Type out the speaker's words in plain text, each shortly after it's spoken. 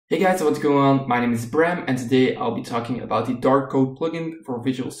Hey guys, what's going on? My name is Bram and today I'll be talking about the Dark Code plugin for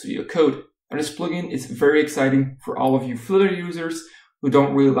Visual Studio Code. Now this plugin is very exciting for all of you Flutter users who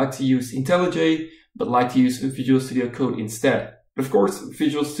don't really like to use IntelliJ but like to use Visual Studio Code instead. But of course,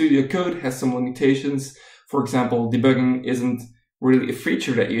 Visual Studio Code has some limitations. For example, debugging isn't really a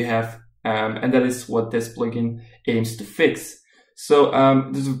feature that you have, and that is what this plugin aims to fix. So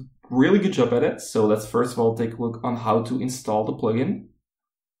there's a really good job at it. So let's first of all take a look on how to install the plugin.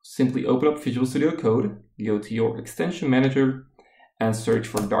 Simply open up Visual Studio Code, go to your extension manager and search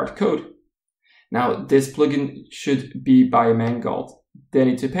for Dark Code. Now this plugin should be by a man called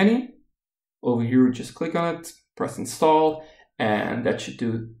Danny Tuppenny. Over here, just click on it, press install, and that should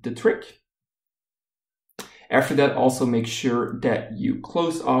do the trick. After that, also make sure that you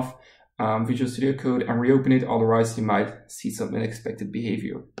close off Visual Studio Code and reopen it, otherwise you might see some unexpected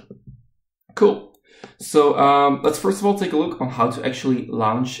behavior. Cool. So let's first of all take a look on how to actually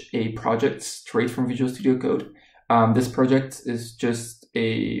launch a project straight from Visual Studio Code. This project is just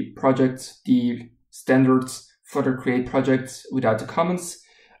a project, the standards Flutter create project without the comments.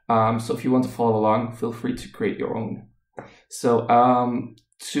 So if you want to follow along, feel free to create your own. So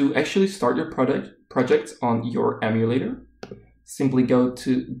to actually start your project on your emulator, simply go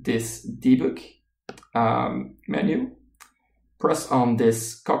to this debug menu, press on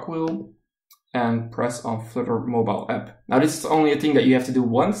this cogwheel, and press on Flutter mobile app. Now this is only a thing that you have to do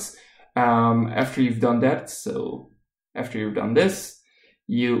once. After you've done that, so after you've done this,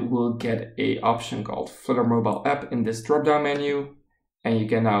 you will get a option called Flutter mobile app in this drop-down menu, and you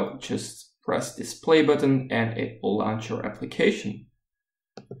can now just press this play button and it will launch your application.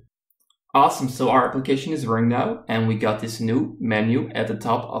 Awesome, so our application is running now and we got this new menu at the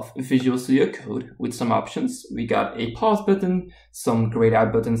top of Visual Studio Code with some options. We got a pause button, some grayed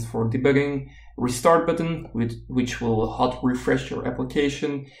out buttons for debugging, restart button which will hot refresh your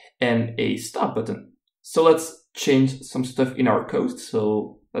application, and a stop button. So let's change some stuff in our code.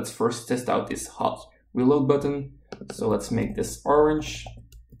 So let's first test out this hot reload button. So let's make this orange,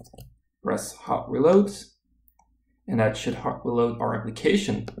 press hot reload. And that should hot reload our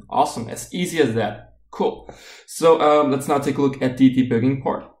application. Awesome, as easy as that. Cool. So let's now take a look at the debugging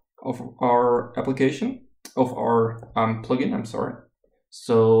part of our application, of our plugin, I'm sorry.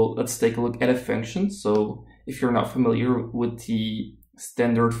 So let's take a look at a function. So if you're not familiar with the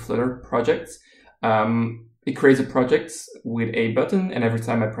standard Flutter project, it creates a project with a button, and every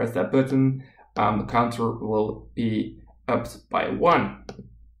time I press that button, the counter will be upped by 1.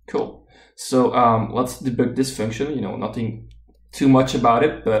 Cool. So let's debug this function, nothing too much about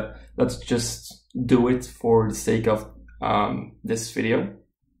it, but let's just do it for the sake of this video.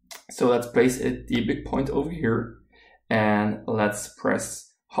 So let's place a debug point over here and let's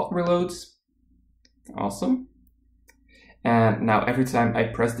press hot reload. Awesome. And now every time I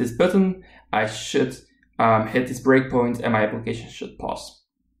press this button, I should hit this breakpoint and my application should pause.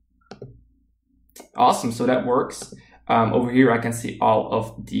 Awesome, so that works. Over here, I can see all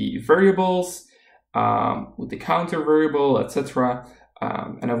of the variables with the counter variable, etc.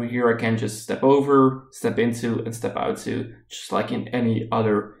 And over here, I can just step over, step into, and step out to, just like in any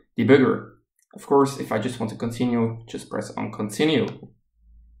other debugger. Of course, if I just want to continue, just press on continue.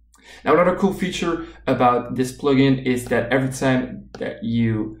 Now, another cool feature about this plugin is that every time that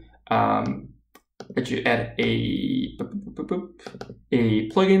you add a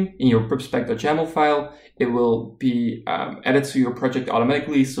plugin in your pubspec.yaml file, it will be added to your project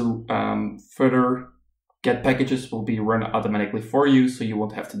automatically. So further get packages will be run automatically for you, so you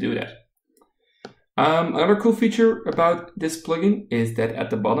won't have to do that. Another cool feature about this plugin is that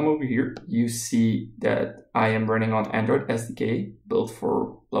at the bottom over here, you see that I am running on Android SDK built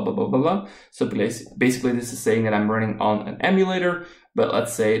for blah, blah, blah, blah, blah. So basically this is saying that I'm running on an emulator, but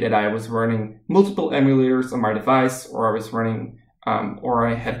let's say that I was running multiple emulators on my device, or I was running, or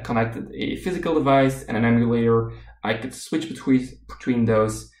I had connected a physical device and an emulator. I could switch between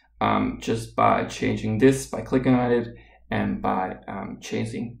those just by changing this, by clicking on it, and by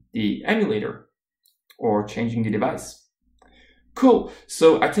changing the emulator or changing the device. Cool,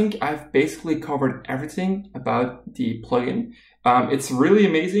 so I think I've basically covered everything about the plugin. It's really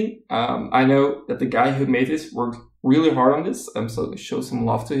amazing. I know that the guy who made this worked really hard on this, so show some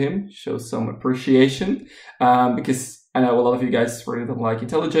love to him, show some appreciation, because I know a lot of you guys really don't like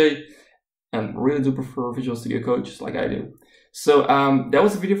IntelliJ and really do prefer Visual Studio Code, just like I do. So that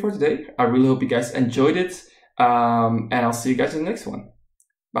was the video for today. I really hope you guys enjoyed it, and I'll see you guys in the next one.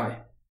 Bye.